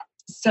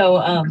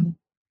 So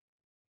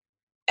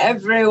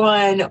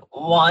everyone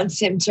wants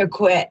him to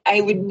quit.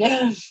 I would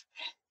never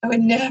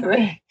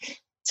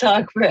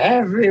talk for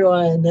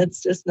everyone. That's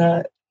just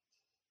not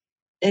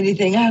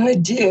anything I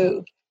would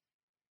do.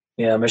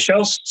 Yeah,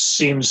 Michelle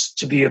seems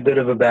to be a bit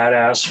of a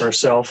badass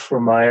herself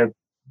from my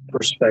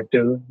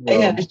perspective.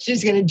 Yeah,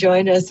 she's going to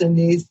join us in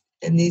these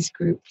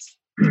groups.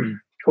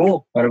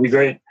 Cool. That'll be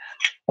great.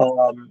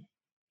 What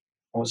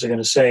was I going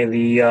to say?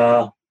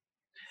 The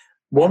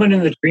woman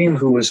in the dream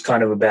who was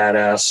kind of a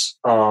badass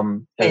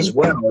as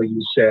well,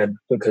 you said,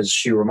 because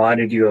she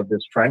reminded you of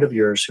this friend of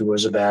yours who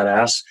was a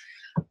badass.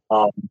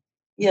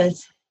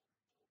 Yes.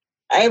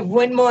 I have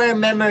one more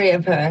memory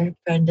of her,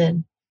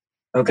 Brendan.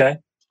 Okay.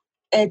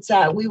 It's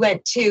we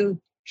went to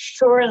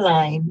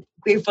Shoreline,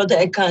 Grateful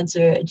Dead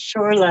concert at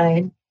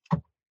Shoreline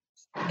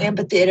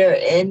Amphitheater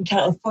in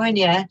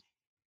California,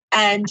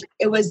 and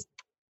it was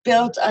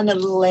built on a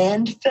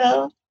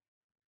landfill,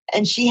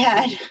 and she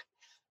had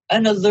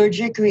an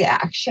allergic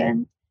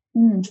reaction,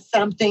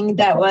 something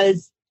that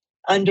was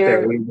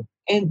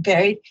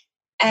buried,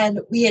 and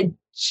we had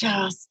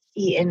just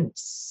eaten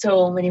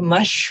so many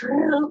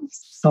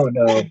mushrooms. Oh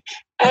no.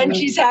 And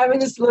she's having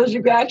this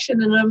allergic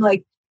reaction, and I'm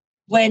like,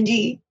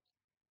 Wendy,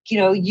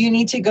 you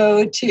need to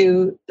go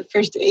to the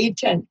first aid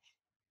tent,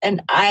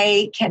 and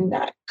I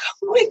cannot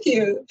come with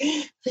you.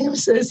 I'm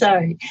so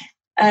sorry.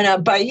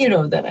 And but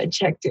then I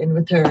checked in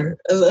with her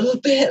a little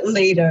bit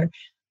later.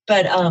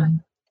 But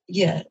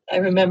yeah, I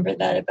remember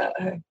that about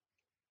her.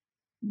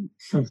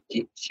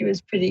 She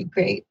was pretty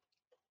great.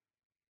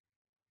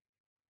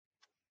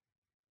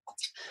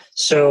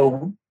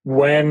 So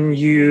when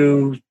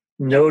you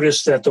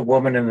noticed that the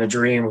woman in the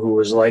dream who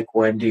was like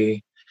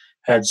Wendy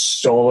had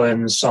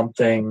stolen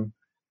something,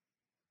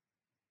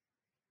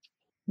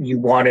 you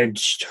wanted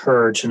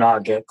her to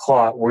not get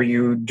caught. Were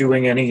you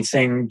doing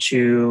anything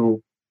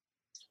to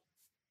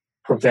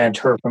prevent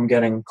her from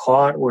getting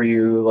caught? Were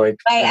you like...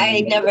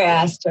 I never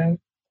asked her.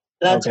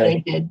 That's what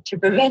I did to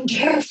prevent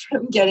her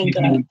from getting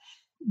caught.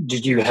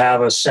 Did you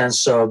have a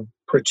sense of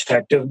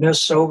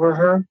protectiveness over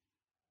her?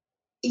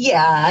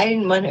 Yeah, I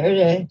didn't want her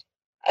to...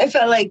 I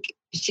felt like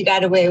she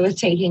got away with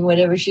taking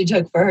whatever she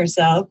took for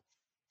herself.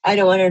 I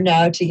don't want her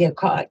now to get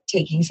caught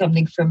taking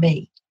something from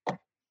me,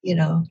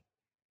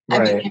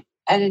 Right.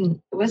 I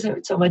mean, it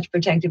wasn't so much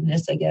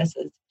protectiveness, I guess,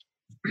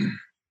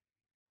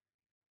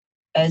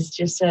 as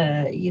just,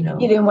 You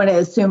didn't want to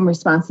assume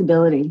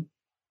responsibility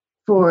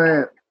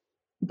for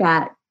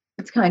that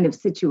kind of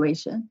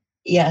situation.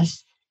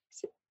 Yes,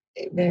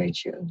 very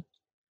true.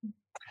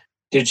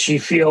 Did she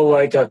feel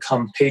like a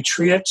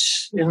compatriot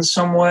in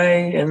some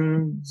way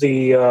in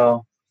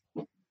the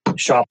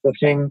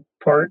shoplifting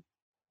part?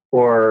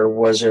 Or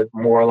was it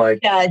more like...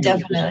 Yeah,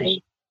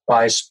 definitely.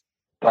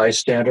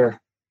 Bystander?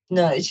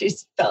 No, she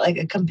felt like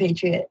a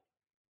compatriot.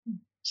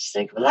 She's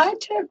like, well, I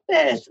took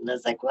this. And I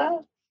was like,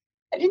 well,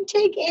 I didn't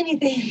take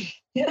anything.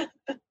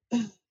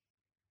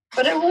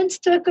 But I once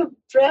took a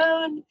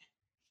brown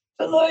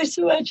velour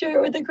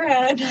sweatshirt with a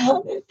crown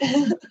on it.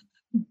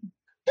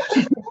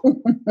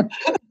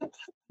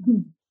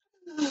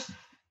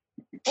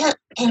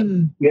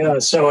 Yeah,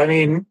 so I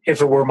mean,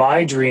 if it were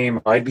my dream,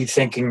 I'd be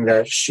thinking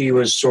that she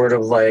was sort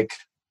of like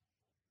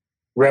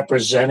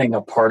representing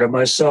a part of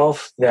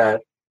myself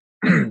that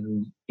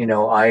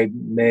I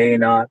may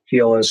not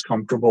feel as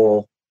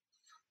comfortable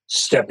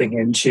stepping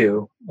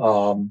into.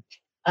 Oh,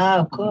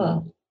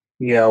 cool.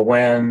 Yeah,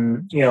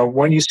 when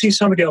you see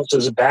somebody else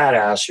as a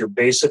badass, you're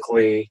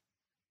basically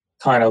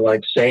kind of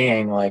like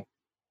saying, like,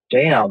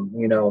 damn,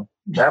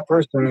 that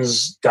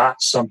person's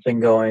got something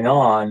going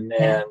on,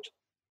 and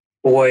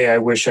boy, I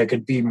wish I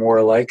could be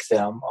more like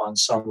them on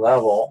some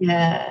level.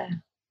 Yeah.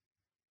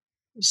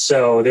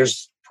 So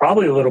there's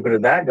probably a little bit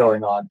of that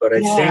going on, but I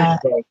think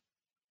that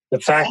the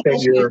fact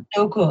that your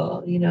so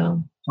cool,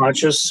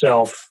 conscious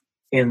self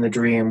in the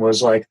dream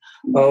was like,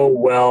 oh,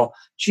 well,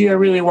 gee, I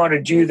really want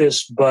to do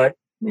this, but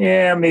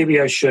yeah, maybe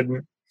I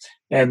shouldn't.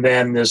 And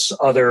then this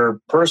other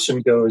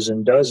person goes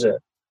and does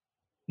it.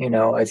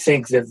 I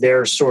think that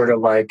they're sort of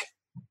like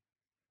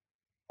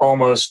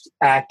almost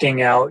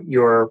acting out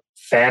your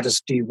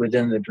fantasy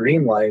within the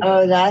dream life.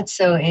 Oh, that's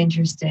so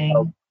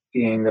interesting.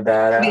 Being the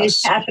badass. I mean,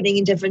 it's happening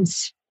in different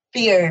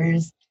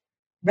spheres,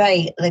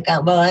 right? Like,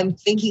 I'm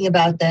thinking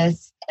about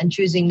this and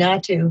choosing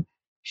not to.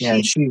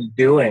 She's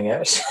doing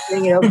it.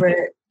 Bring it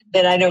over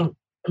that I'm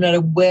not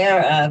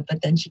aware of,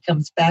 but then she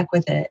comes back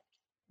with it.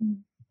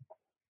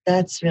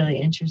 That's really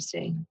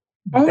interesting.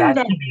 Back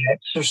to the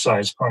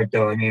exercise part,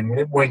 though. I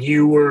mean, when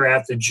you were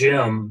at the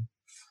gym,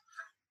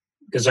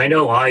 because I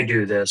know I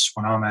do this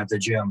when I'm at the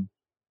gym,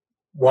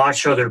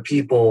 watch other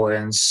people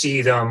and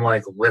see them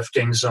like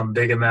lifting some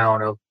big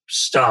amount of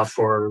stuff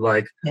or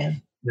like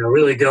they're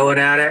really going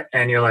at it,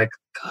 and you're like,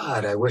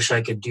 God, I wish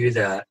I could do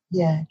that.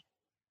 Yeah.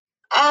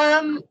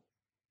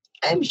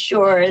 I'm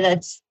sure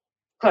that's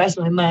crossed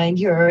my mind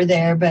here or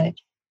there, but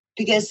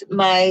because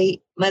my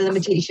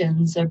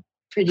limitations are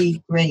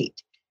pretty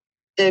great.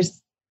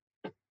 There's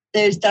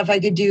stuff I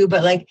could do,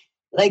 but like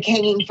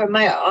hanging from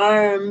my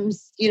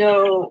arms,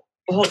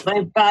 hold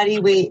my body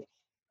weight.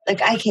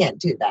 Like, I can't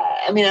do that.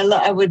 I mean,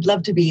 I would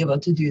love to be able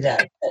to do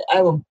that, but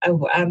I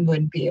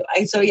wouldn't be able.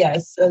 So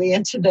yes. So the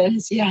answer then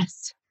is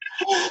yes.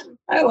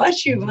 I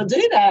watch people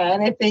do that,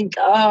 and I think,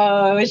 oh,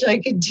 I wish I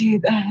could do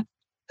that.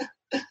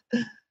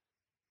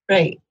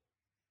 Right.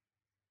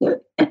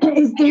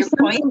 Is there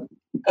something? Point?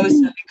 Oh,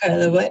 sorry,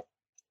 Carla, what?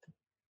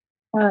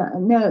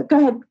 No, go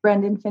ahead,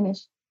 Brendan,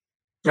 finish.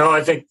 No,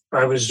 I think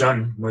I was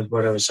done with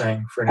what I was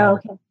saying for now.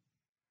 Okay.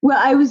 Well,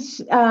 I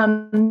was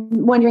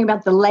wondering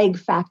about the leg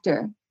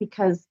factor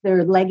because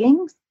they're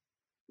leggings.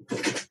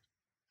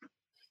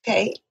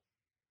 Okay.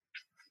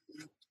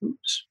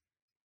 Oops.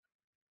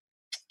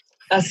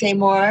 I'll say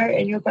more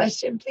in your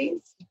question,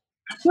 please.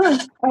 Sure.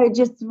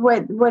 Just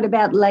what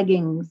about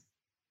leggings?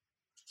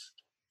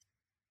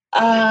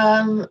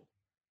 Yeah,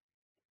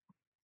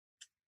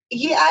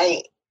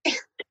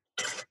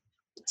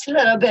 it's a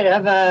little bit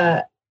of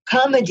a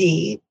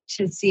comedy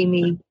to see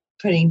me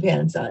putting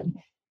pants on.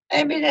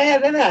 I mean, I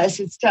have MS.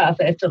 It's tough.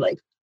 I have to like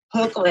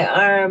hook my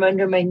arm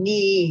under my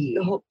knee,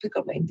 pick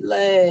up my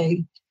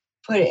leg,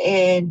 put it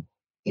in.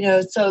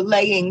 So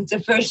leggings. The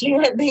first thing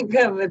I think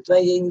of with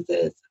leggings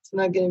is it's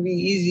not going to be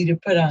easy to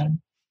put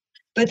on.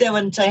 But then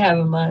once I have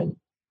them on,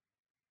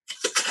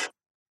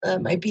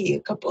 that might be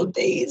a couple of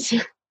days.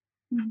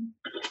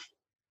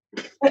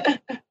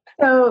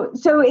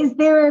 So is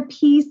there a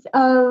piece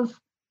of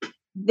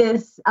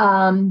this?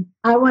 I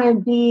want to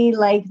be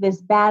like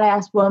this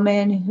badass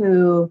woman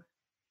who,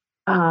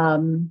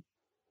 I'm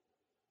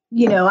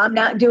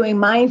not doing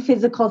my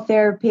physical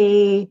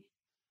therapy,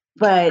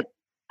 but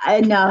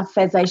enough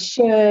as I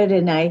should.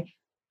 And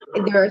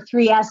there are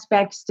 3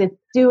 aspects to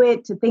do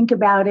it, to think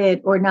about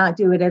it or not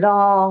do it at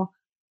all.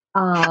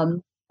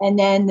 And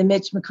then the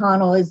Mitch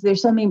McConnell, is there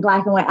something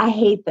black and white? I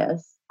hate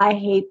this.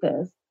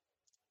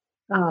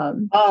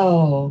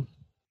 Oh.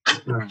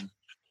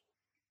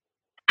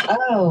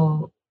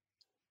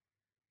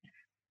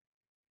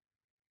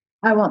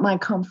 I want my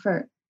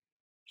comfort.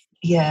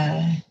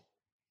 Yeah.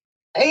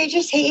 I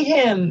just hate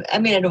him. I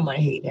mean, I don't want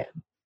to hate him.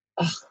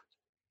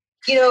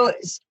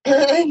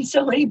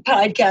 So many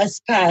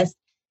podcasts past.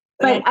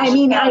 But I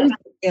mean, I would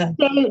say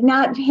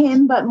not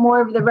him, but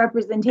more of the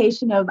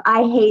representation of,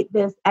 I hate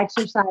this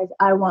exercise.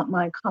 I want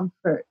my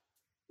comfort.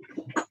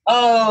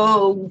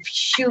 Oh,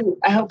 shoot.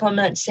 I hope I'm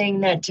not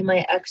saying that to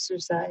my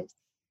exercise.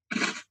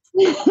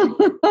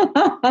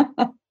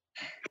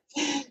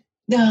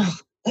 No.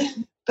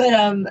 But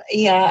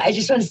I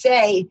just want to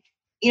say,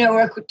 I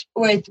work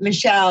with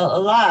Michelle a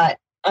lot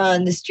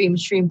on the Stream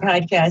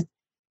podcast,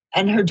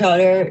 and her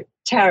daughter,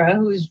 Tara,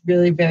 who's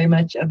really very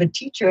much of a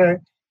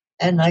teacher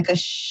and like a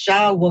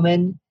Shah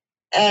woman.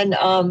 And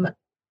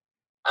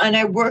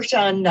I worked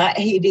on not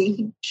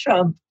hating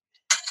Trump,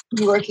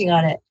 working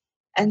on it.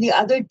 And the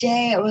other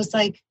day I was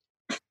like,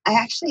 I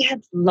actually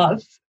had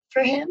love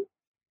for him.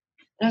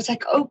 And I was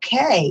like,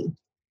 okay.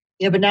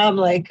 Yeah, but now I'm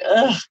like,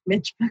 ugh,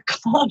 Mitch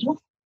McConnell.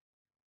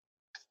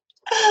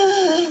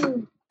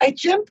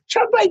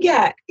 Trump I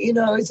get.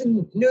 It's a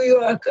New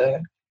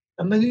Yorker.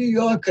 I'm a New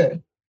Yorker.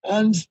 I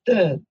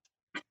understand.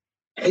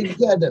 I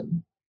get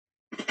him.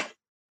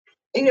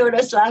 What I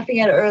was laughing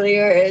at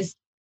earlier is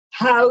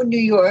how New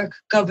York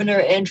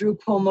Governor Andrew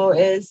Cuomo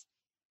is,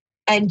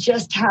 and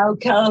just how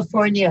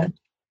California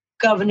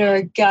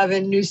Governor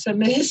Gavin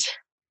Newsom is.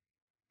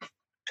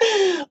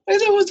 I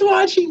was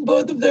watching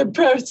both of their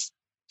press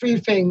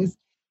briefings.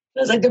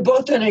 I was like, they're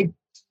both doing a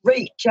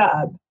great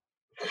job.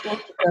 Both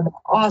of them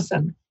are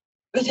awesome.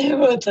 But they're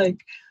both like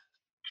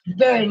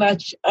very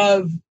much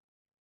of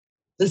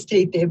the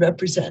state they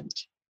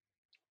represent.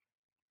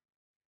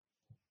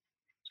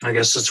 I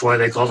guess that's why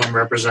they call them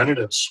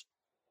representatives.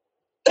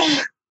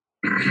 So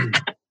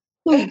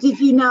did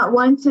you not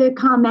want to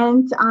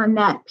comment on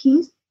that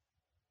piece?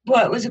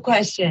 What was the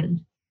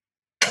question?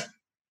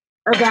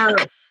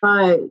 About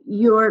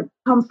your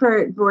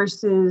comfort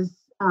versus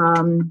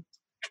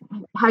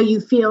how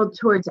you feel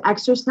towards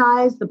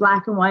exercise, the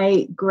black and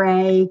white,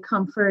 gray,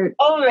 comfort.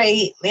 All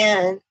right,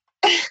 man.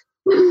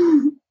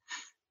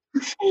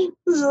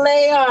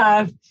 Lay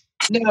off.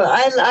 No,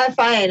 I'm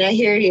fine. I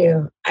hear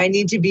you. I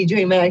need to be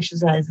doing my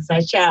exercises.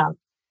 I shall.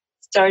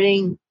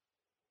 Starting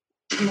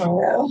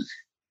tomorrow.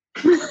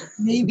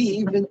 Maybe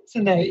even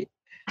tonight.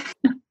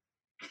 But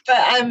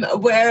I'm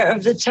aware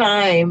of the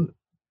time.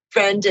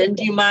 Brendan,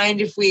 do you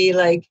mind if we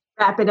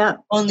wrap it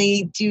up?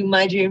 Only do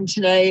my dream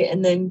tonight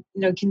and then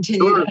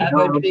continue to have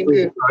our dream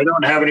group? I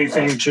don't have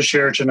anything to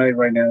share tonight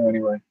right now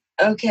anyway.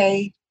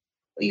 Okay.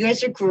 Well, you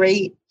guys are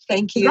great.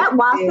 Thank you. Is that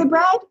wasa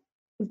bread?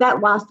 Is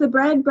that wasa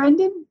bread,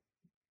 Brendan?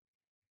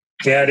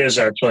 Yeah, it is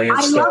actually.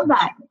 I love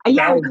that.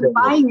 Yeah, I'm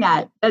buying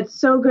that. That's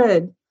so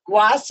good.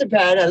 Wasa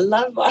bread. I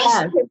love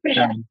wasa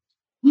bread.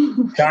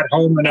 Got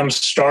home and I'm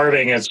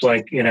starving. It's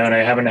like, and I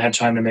haven't had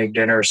time to make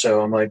dinner,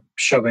 so I'm like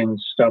shoving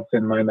stuff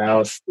in my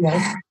mouth.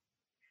 Yes.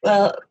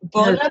 Well,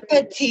 bon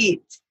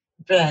appetit,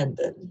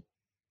 Brandon.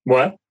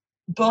 What?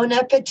 Bon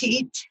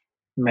appetit.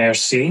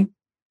 Merci.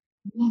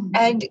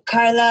 And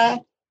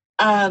Carla,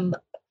 I'm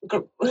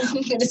going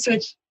to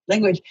switch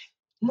language.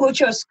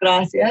 Muchas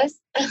gracias.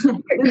 De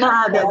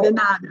nada.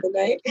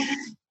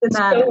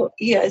 So,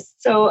 yes.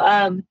 So,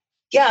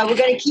 yeah, we're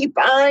going to keep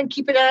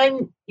it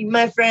on,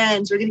 my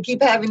friends. We're going to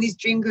keep having these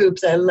dream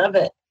groups. I love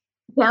it.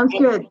 Sounds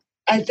good.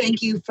 I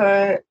thank you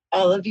for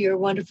all of your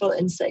wonderful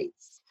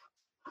insights.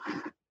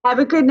 Have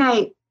a good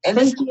night. And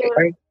thank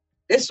you.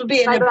 This will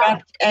be an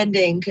abrupt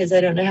ending because I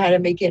don't know how to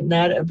make it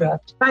not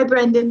abrupt. Bye,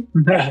 Brendan.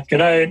 Good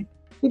night.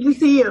 Good to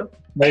see you.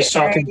 Nice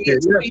talking to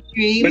you. Sweet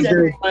dreams,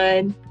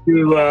 everyone.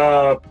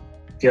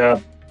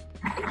 Yeah.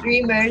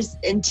 Dreamers,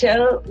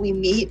 until we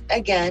meet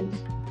again.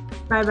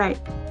 Bye-bye.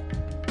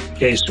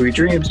 Okay, sweet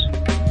dreams.